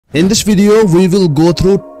In this video, we will go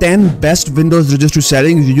through 10 best Windows registry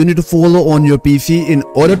settings you need to follow on your PC in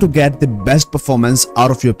order to get the best performance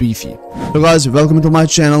out of your PC. So guys, welcome to my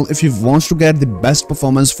channel. If you want to get the best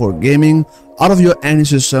performance for gaming out of your any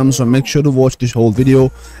system, so make sure to watch this whole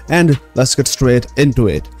video and let's get straight into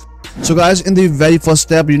it. So guys, in the very first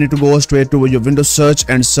step, you need to go straight to your Windows search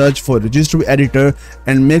and search for Registry Editor,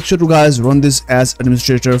 and make sure to guys run this as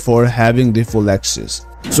administrator for having the full access.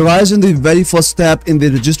 So guys, in the very first step in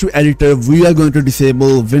the Registry Editor, we are going to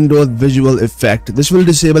disable Windows Visual Effect. This will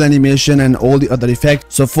disable animation and all the other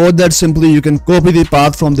effects. So for that, simply you can copy the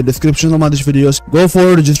path from the description of my videos, go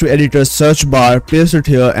for Registry Editor search bar, paste it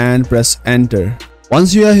here and press enter.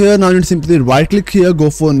 Once you are here, now you simply right click here, go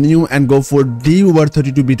for new and go for D over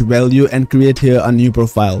 32-bit value and create here a new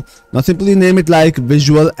profile. Now simply name it like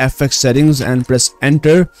VisualEffects settings and press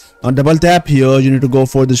enter. Now double tap here, you need to go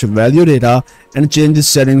for this value data and change the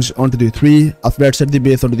settings onto the 3. After that, set the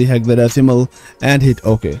base onto the hexadecimal and hit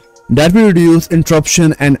OK. That will reduce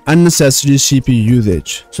interruption and unnecessary CPU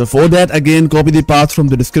usage. So for that, again copy the path from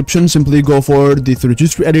the description, simply go for the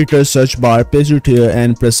Registry Editor search bar, paste it here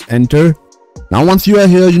and press enter. Now once you are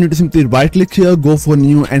here, you need to simply right click here, go for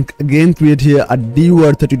new and again create here a D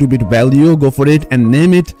over 32-bit value, go for it and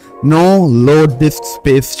name it no load disk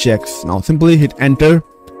space checks. Now simply hit enter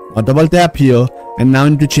or double tap here and now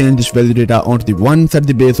you need to change this value data onto the 1, set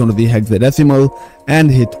the base onto the hexadecimal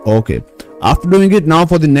and hit OK. After doing it, now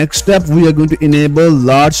for the next step, we are going to enable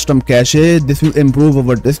large system cache. This will improve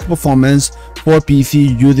our disk performance for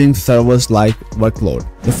PC using servers like workload.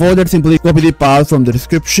 Before that, simply copy the path from the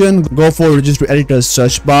description, go for Registry Editor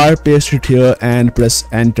search bar, paste it here and press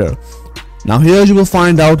enter. Now here you will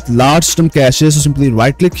find out large system caches, so simply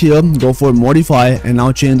right click here, go for modify and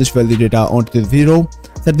now change this value data onto the 0,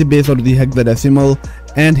 set the base onto the hexadecimal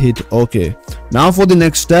and hit OK. Now for the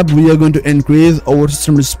next step, we are going to increase our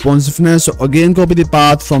system responsiveness. So again copy the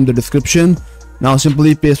path from the description, now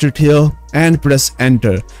simply paste it here and press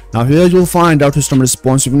enter. Now here you will find out system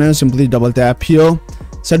responsiveness, simply double tap here,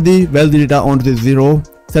 set the value data onto the 0,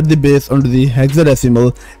 set the base onto the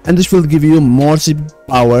hexadecimal, and this will give you more CPU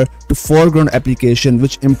power to foreground application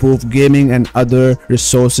which improve gaming and other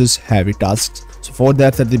resources heavy tasks. So for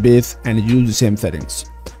that, set the base and use the same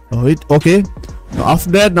settings. So hit OK. Now after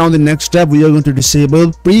that, now the next step, we are going to disable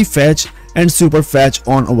prefetch and super fetch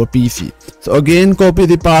on our PC. So again copy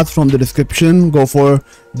the path from the description, go for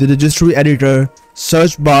the Registry Editor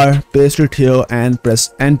search bar, paste it here and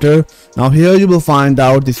press enter. Now here you will find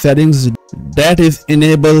out the settings that is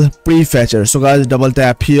enable prefetcher. So guys, double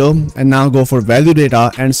tap here and now go for value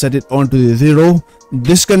data and set it onto the 0.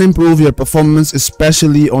 This can improve your performance,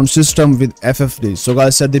 especially on system with FFD. So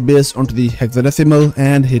guys, set the base onto the hexadecimal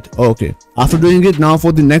and hit OK. After doing it, now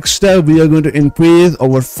for the next step, we are going to increase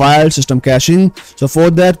our file system caching. So for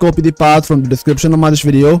that, copy the path from the description of my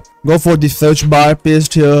video, go for the search bar,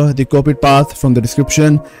 paste here the copied path from the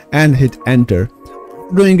description and hit enter.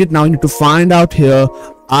 After doing it, now you need to find out here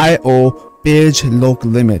IO page lock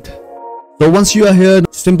limit. So once you are here,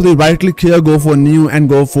 simply right click here, go for new and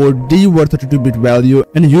go for D over 32-bit value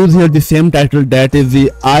and use here the same title, that is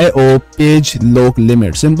the IO page lock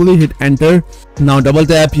limit. Simply hit enter. Now double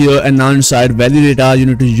tap here and now inside value data, you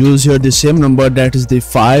need to use here the same number, that is the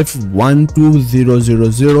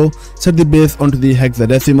 512000. Set the base onto the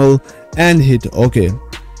hexadecimal and hit OK.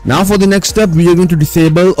 Now for the next step, we are going to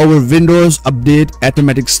disable our Windows Update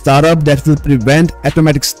Automatic Startup. That will prevent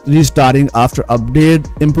automatic restarting after update,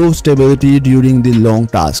 improve stability during the long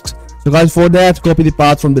tasks. So guys, for that, copy the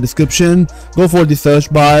path from the description, go for the search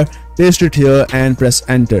bar, paste it here and press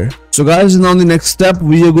enter. So guys, now the next step,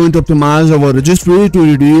 we are going to optimize our registry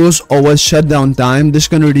to reduce our shutdown time. This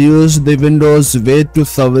can reduce the Windows wait to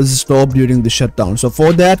service stop during the shutdown. So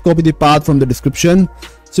for that, copy the path from the description,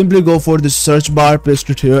 simply go for the search bar, paste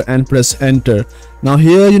it here and press enter. Now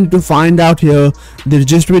here you need to find out here the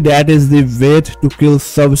registry, that is the wait to kill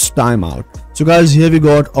service timeout. So guys, here we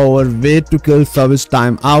got our wait to kill service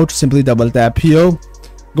timeout. Simply double tap here,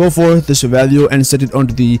 go for this value and set it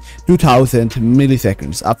onto the 2000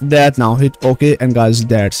 milliseconds. After that, now hit OK and guys,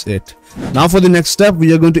 that's it. Now for the next step,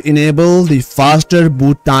 we are going to enable the faster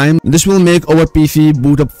boot time. This will make our PC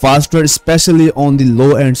boot up faster, especially on the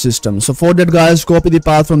low end system. So for that guys, copy the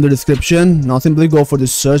path from the description. Now simply go for the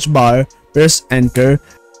search bar, press enter.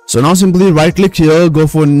 So now simply right click here, go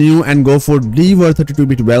for new and go for D over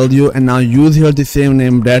 32-bit value and now use here the same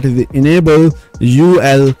name, that is the enable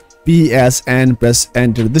ULPS and press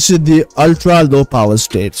enter. This is the ultra low power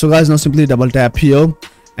state. So guys, now simply double tap here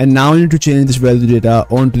and now you need to change this value data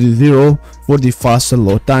onto the 0 for the faster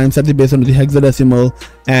load time. Set the base onto the hexadecimal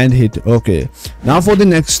and hit OK. Now for the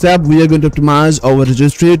next step, we are going to optimize our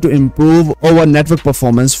registry to improve our network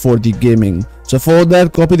performance for the gaming. So for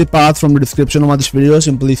that, copy the path from the description of this video,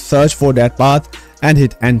 simply search for that path and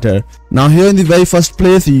hit enter. Now here in the very first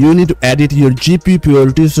place, you need to edit your GPU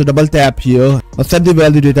purity, so double tap here, set the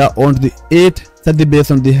value data onto the 8, set the base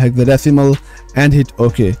on the hexadecimal and hit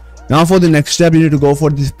OK. Now for the next step, you need to go for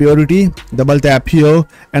this purity, double tap here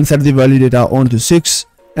and set the value data onto 6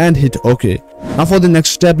 and hit OK. Now for the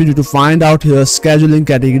next step, you need to find out here scheduling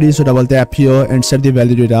category, so double tap here and set the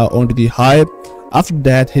value data onto the high. After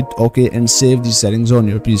that, hit OK and save the settings on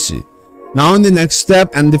your PC. Now in the next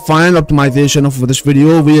step and the final optimization of this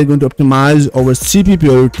video, we are going to optimize our CPU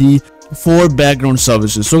purity for background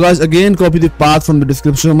services. So guys, again, copy the path from the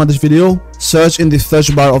description of this video, search in the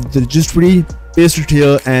search bar of the registry, paste it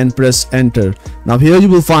here and press enter. Now here you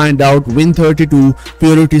will find out Win32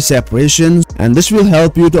 purity separation, and this will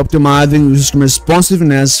help you to optimizing your system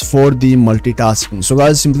responsiveness for the multitasking. So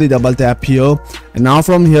guys, simply double tap here, and now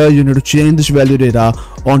from here you need to change this value data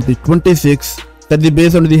onto 26, set the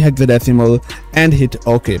base onto the hexadecimal and hit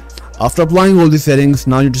OK. After applying all the settings,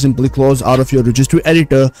 now you need to simply close out of your registry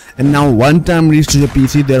editor, and now one time restart your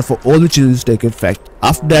PC, therefore all the changes take effect.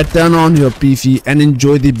 After that, turn on your PC and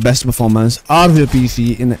enjoy the best performance out of your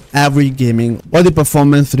PC in every gaming or the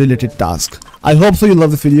performance related task. I hope so you love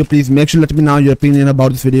this video. Please make sure to let me know your opinion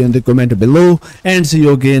about this video in the comment below, and see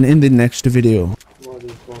you again in the next video.